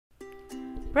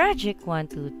Project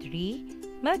 1, 2,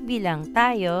 3, magbilang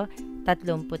tayo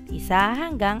 31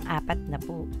 hanggang 40.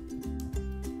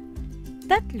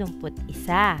 31.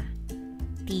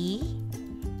 T,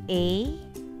 A,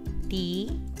 T,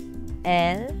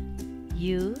 L,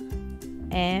 U,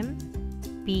 M,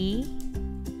 P,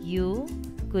 U,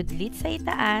 kudlit sa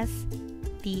itaas,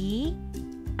 T,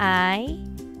 I,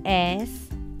 S,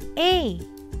 A.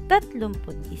 31.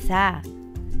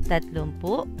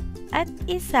 30 at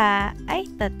isa ay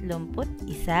 31.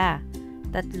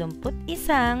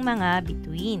 31 mga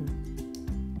bituin.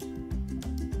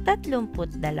 32.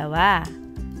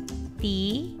 T,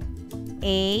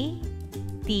 A,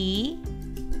 T,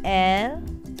 L,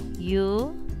 U,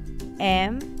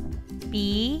 M,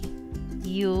 P,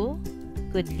 U,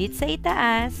 kudlit sa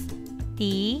itaas,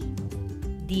 T,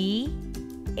 D,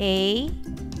 A,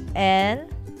 L,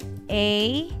 A,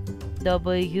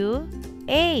 W,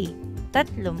 A.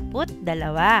 32.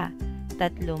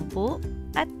 30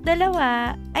 at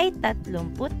dalawa ay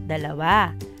 32. 32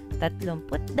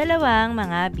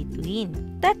 mga bituin.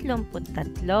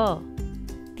 33.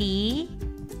 T,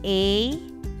 A,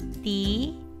 T,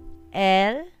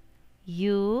 L,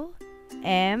 U,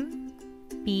 M,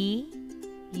 P,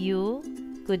 U,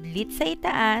 kudlit sa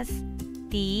itaas,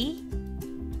 T,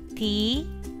 T,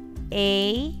 A,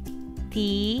 T,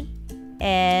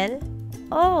 L,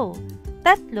 O.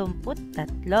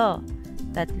 33.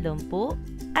 30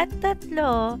 at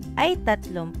 3 ay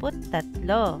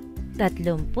 33.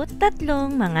 33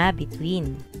 mga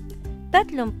bituin.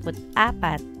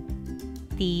 34.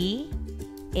 T,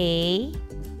 A,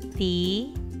 T,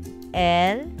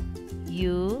 L,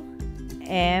 U,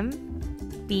 M,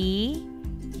 P,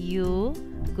 U,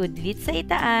 kudlit sa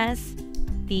itaas,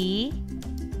 T,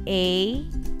 A,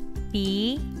 P,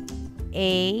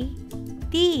 A,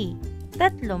 T.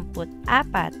 34.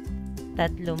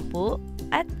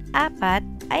 30 at 4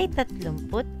 ay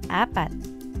 34.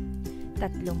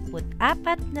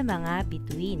 34 na mga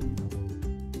bituin.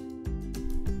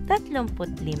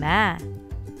 35.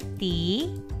 T,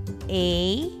 A,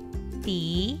 T,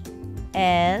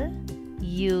 L,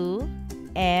 U,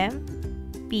 M,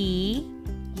 P,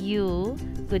 U,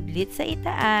 kudlit sa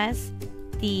itaas,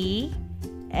 T,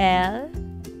 L,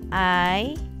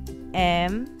 I,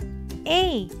 M,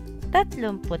 A.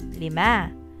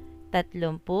 35.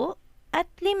 30 at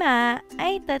 5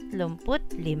 ay 35.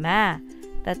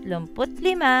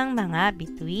 35 mga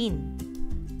bituin.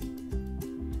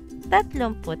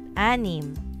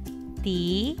 36. T,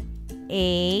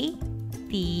 A,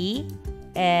 T,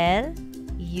 L,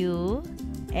 U,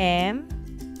 M,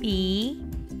 P,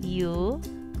 U,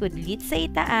 kudlit sa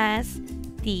itaas,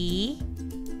 T,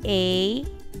 A,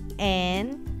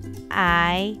 N,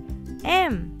 I,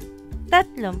 M.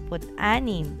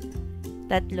 36.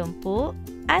 30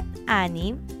 at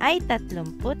 6 ay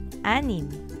 36.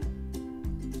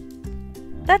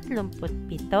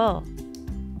 37.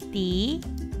 T,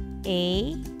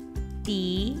 A, T,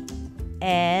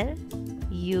 L,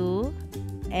 U,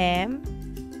 M,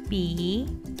 P,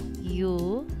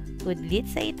 U, kudlit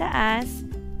sa itaas,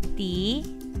 T,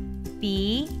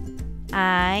 P,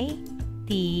 I,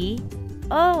 T,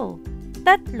 O.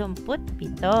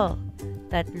 37.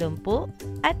 30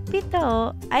 at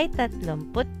 7 ay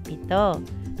 37.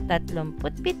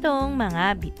 37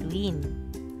 mga bituin.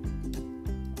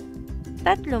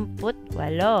 38.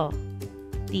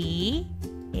 T,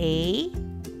 A,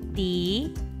 T,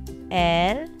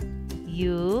 L,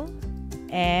 U,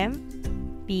 M,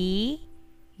 P,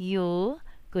 U,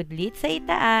 kudlit sa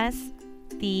itaas,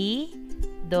 T,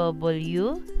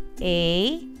 W, A,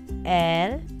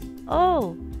 L,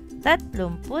 O.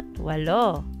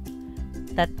 38.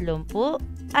 30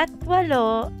 at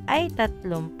 8 ay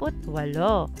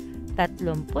 38.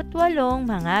 38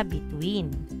 mga bituin.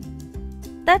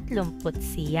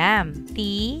 39. T,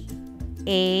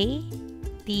 A,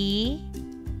 T,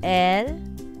 L,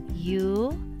 U,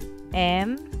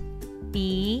 M, P,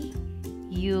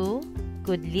 U,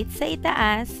 kudlit sa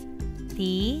itaas, T,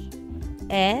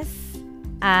 S,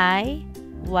 I,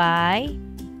 Y,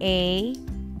 A,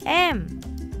 M.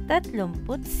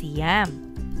 30.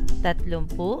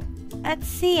 30 at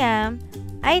 9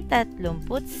 ay 30.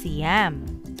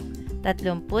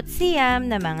 30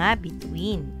 na mga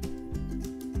bituin.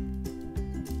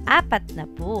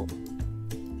 40.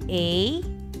 A,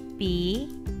 P,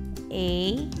 A,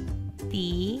 T,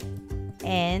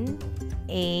 N,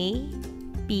 A,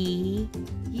 P,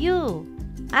 U.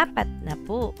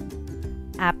 40.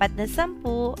 4 na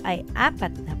 10 ay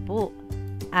 40.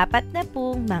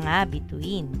 40 mga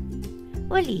bituin.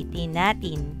 Ulitin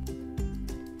natin.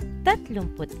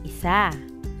 31.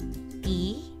 T,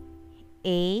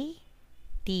 A,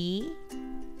 T,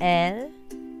 L,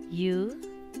 U,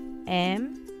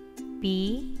 M, P,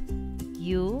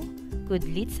 U,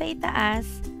 kudlit sa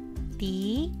itaas, T,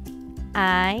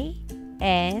 I,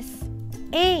 S,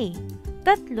 A.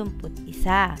 31.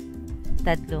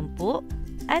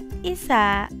 30 at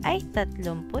isa ay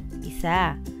 31.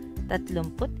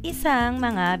 31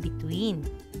 mga bituin.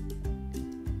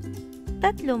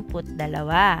 32.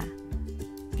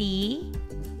 T,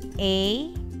 A,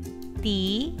 T,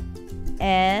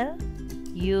 L,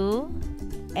 U,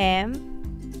 M,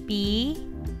 P,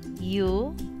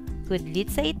 U, kudlit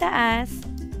sa itaas,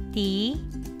 T,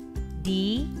 D,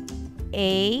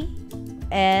 A,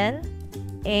 L,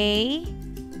 A,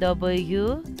 W,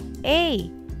 A.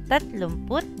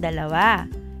 32.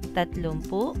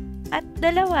 30 at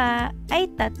dalawa ay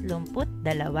 32.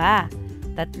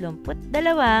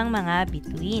 32 mga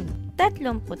bituin.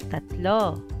 33.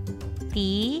 T,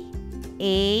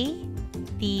 A,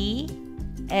 T,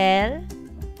 L,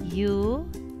 U,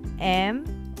 M,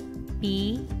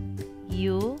 P,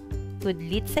 U,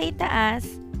 kudlit sa itaas,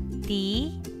 T,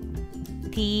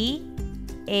 T,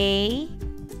 A,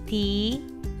 T,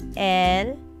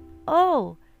 L,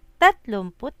 O.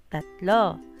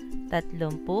 33.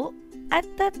 30 at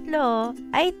 3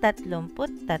 ay 33.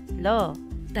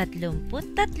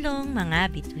 33 mga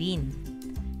bituin.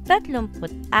 34.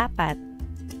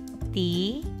 T,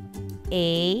 A,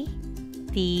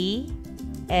 T,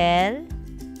 L,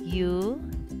 U,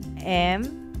 M,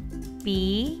 P,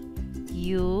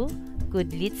 U,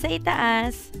 kudlit sa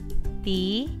itaas,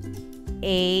 T,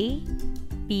 A,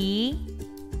 P,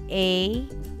 A,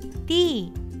 T.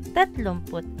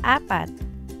 34.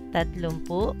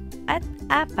 30 at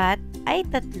 4 ay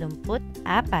 34.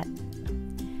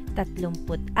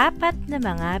 34 na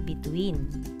mga bituin.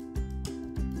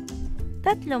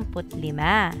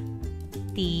 35.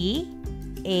 T,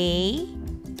 A,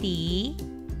 T,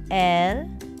 L,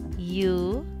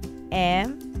 U,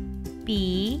 M, P,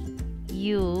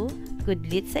 U,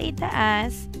 kudlit sa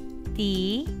itaas,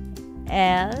 T,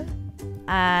 L,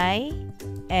 I,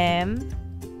 M,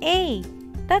 A.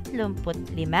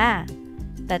 35.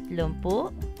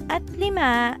 30 at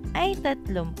 5 ay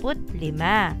 35.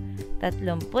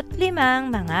 35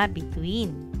 mga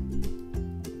bituin.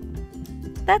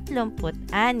 36.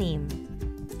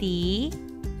 T,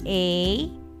 A,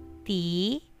 T,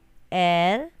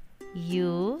 L,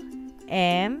 U,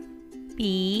 M, P,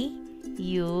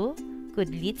 U,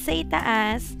 kudlit sa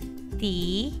itaas, T,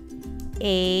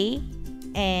 A,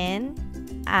 N,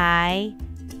 I,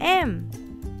 M.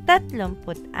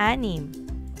 36.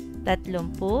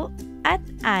 30 at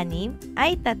 6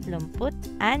 ay 36.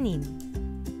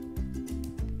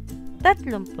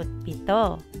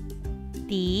 37.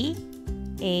 T,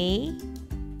 A,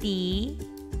 T,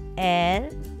 L,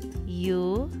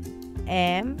 U,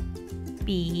 M,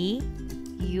 P,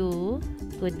 U,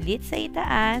 kudlit sa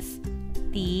itaas,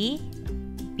 T,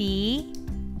 P,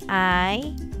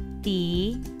 I,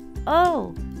 T,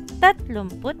 O.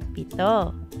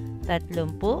 37.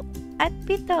 30 at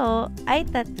 7 ay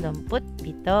 37.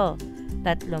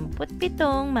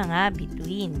 37 mga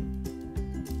bituin.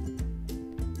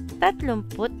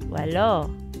 38.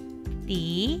 T,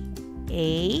 A,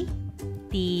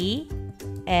 T,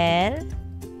 L,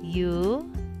 U,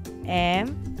 M,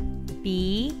 P,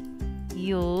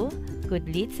 U,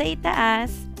 kudlit sa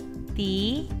itaas, T,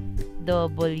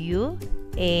 W,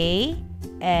 A,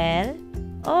 L,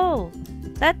 O.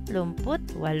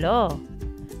 38.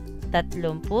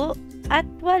 30 at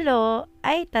 8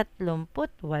 ay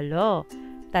 38.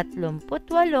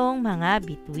 38 mga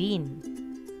bituin.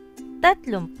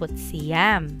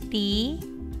 39. T,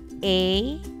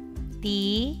 A, T,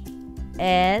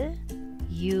 L,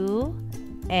 U,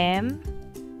 M,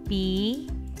 P,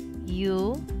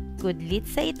 U, kudlit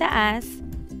sa itaas,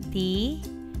 T,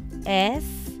 S,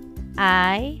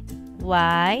 I,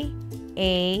 Y,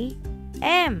 A,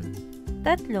 M.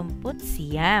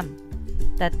 30.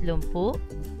 30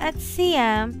 at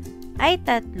 9 ay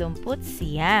 30.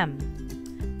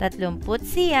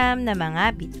 30 na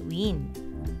mga bituin.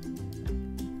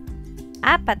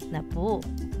 40.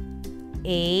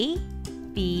 A,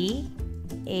 P,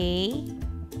 A,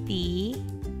 T,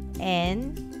 N,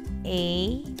 A,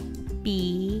 P,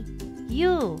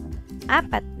 U.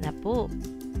 40.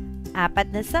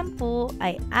 4 na 10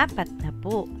 ay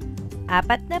 40.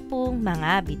 40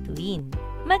 mga bituin.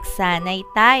 Magsanay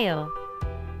tayo.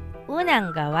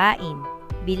 Unang gawain,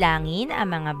 bilangin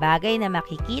ang mga bagay na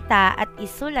makikita at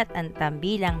isulat ang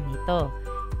tambilang nito.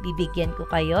 Bibigyan ko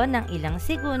kayo ng ilang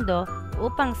segundo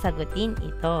upang sagutin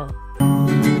ito.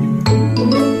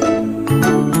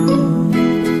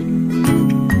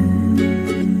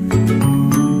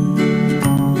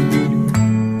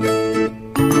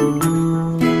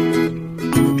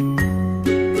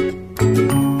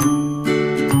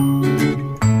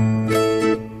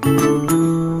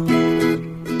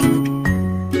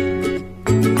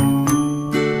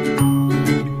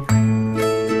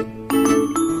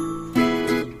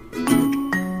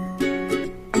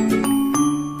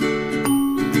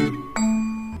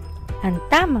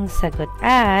 sagot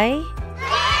ay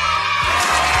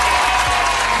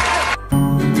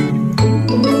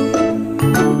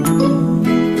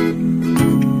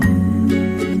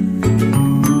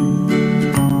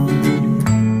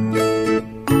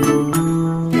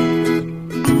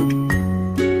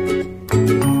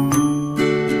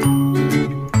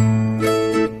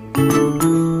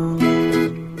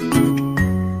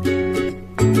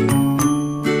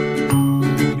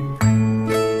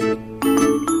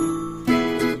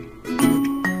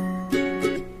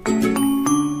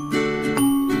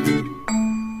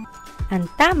ang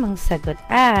tamang sagot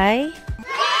ay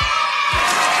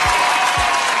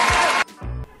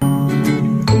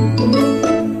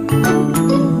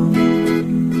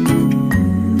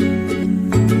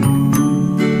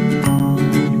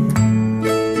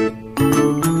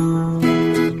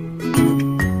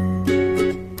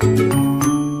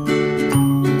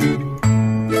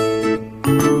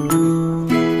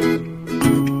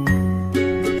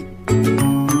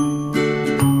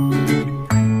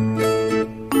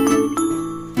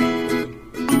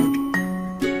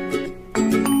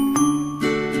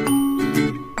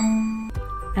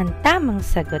ang tamang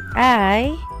sagot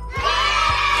ay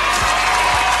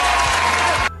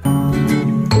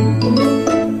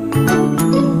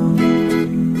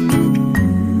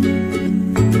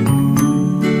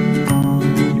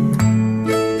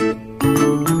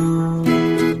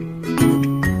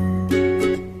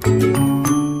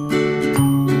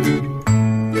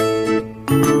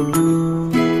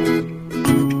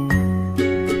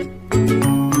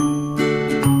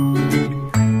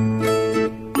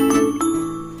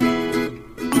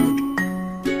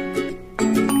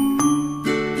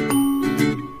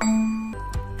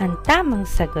ang tamang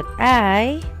sagot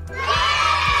ay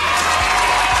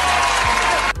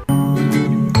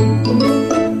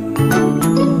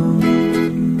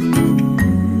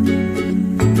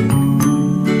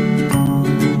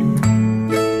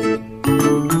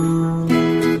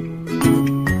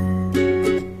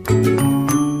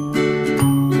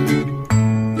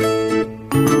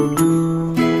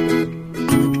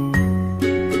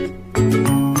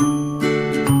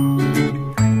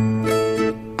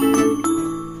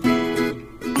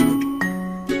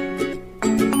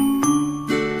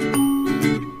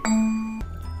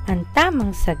ang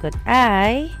tamang sagot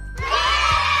ay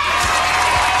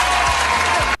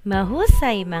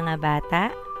mahusay mga bata.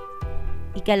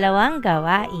 Ikalawang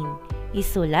gawain,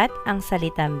 isulat ang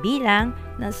salitang bilang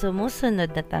ng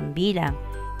sumusunod na tambilang.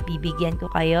 Bibigyan ko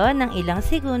kayo ng ilang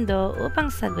segundo upang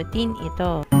sagutin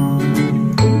ito.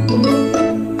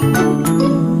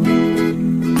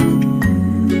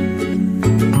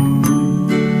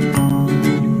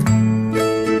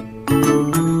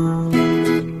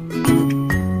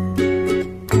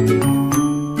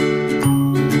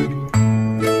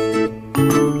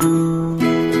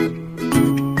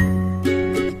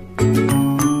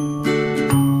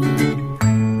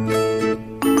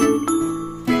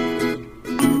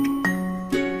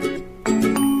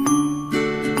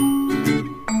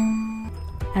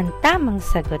 Ang tamang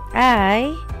sagot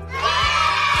ay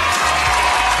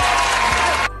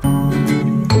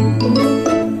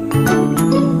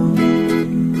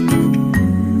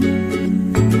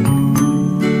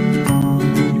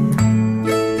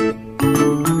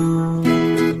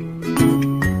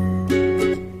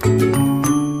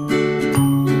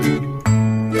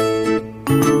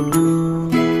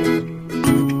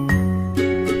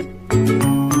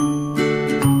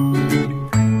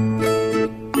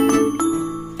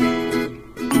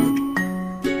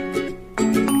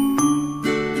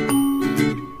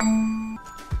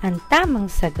ang tamang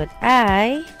sagot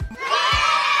ay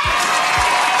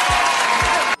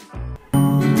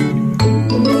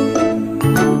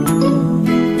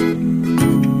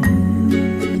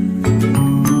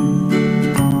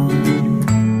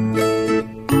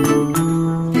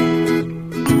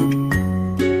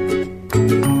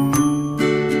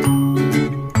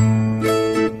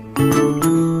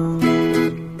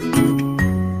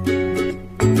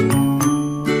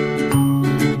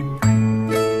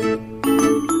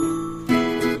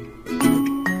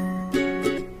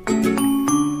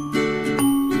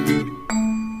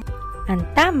ang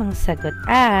tamang sagot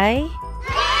ay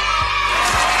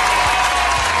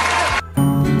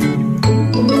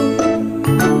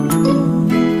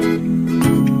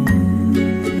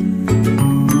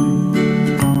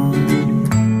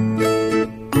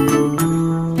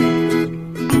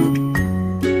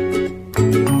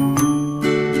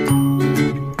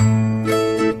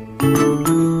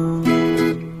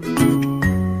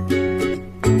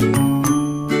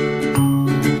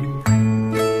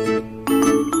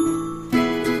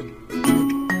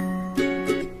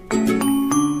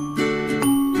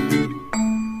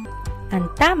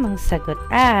sagot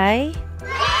ay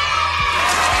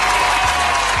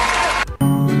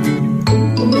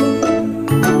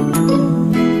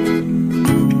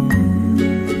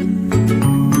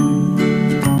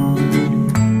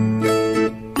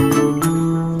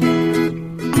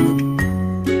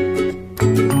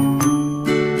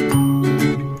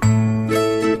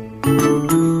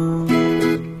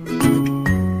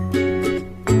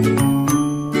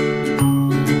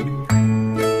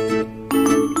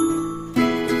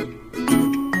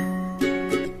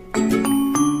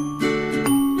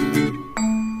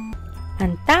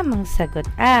ang tamang sagot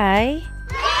ay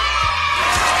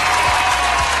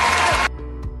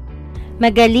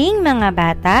magaling mga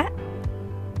bata.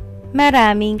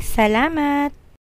 Maraming salamat!